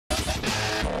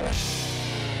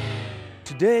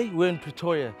Today we're in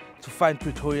Pretoria to find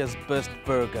Pretoria's best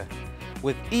burger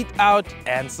with Eat Out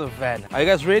and Savannah. Are you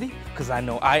guys ready? Because I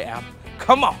know I am.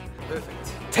 Come on!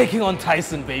 Perfect. Taking on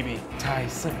Tyson, baby.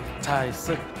 Tyson.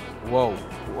 Whoa,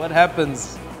 what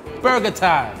happens? Burger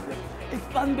time.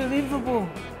 It's unbelievable.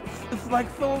 It's like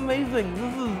so amazing.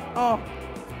 This is, oh.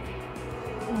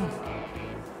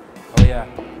 Oh yeah,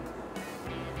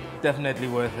 definitely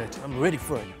worth it. I'm ready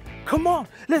for it. Come on,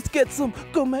 let's get some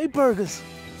gourmet burgers.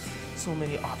 So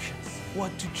many options.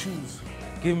 What to choose?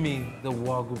 Give me the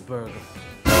Wagyu burger.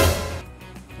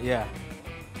 Yeah.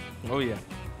 Oh yeah.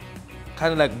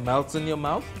 Kind of like melts in your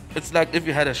mouth. It's like if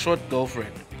you had a short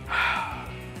girlfriend. I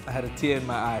had a tear in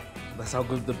my eye. That's how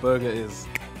good the burger is.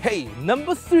 Hey,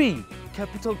 number 3,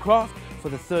 Capital Craft for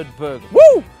the 3rd burger.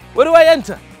 Woo! Where do I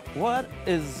enter? What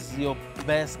is your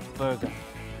best burger,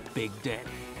 Big Daddy?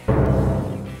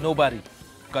 Nobody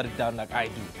got it down like I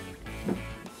do.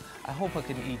 I hope I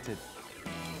can eat it.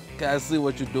 Okay, I see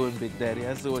what you're doing, Big Daddy.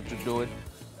 I see what you're doing.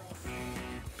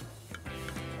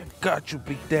 I got you,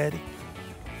 Big Daddy.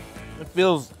 It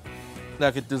feels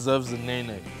like it deserves a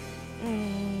nene.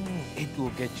 It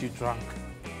will get you drunk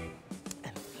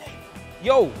and flavor.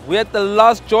 Yo, we're at the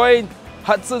last joint,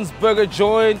 Hudson's Burger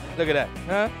joint. Look at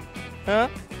that, huh?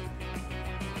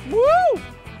 Woo!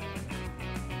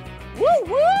 Woo,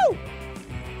 woo!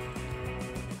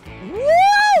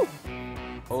 Woo!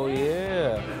 Oh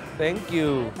yeah, thank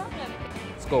you.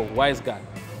 Let's go, wise guy.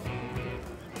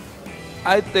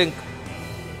 I think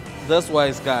this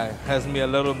wise guy has me a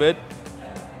little bit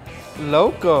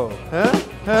loco,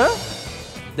 huh?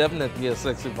 Definitely a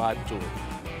sexy vibe to it.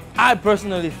 I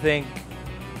personally think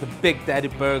the Big Daddy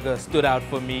Burger stood out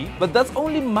for me, but that's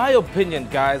only my opinion,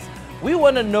 guys. We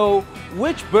want to know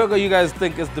which burger you guys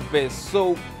think is the best.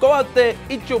 So go out there,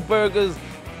 eat your burgers,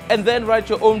 and then write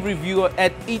your own review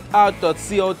at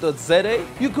eatout.co.za.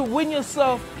 You could win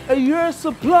yourself a year's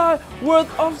supply worth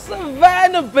of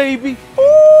Savannah, baby.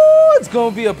 Ooh, it's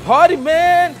gonna be a party,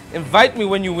 man. Invite me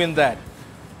when you win that.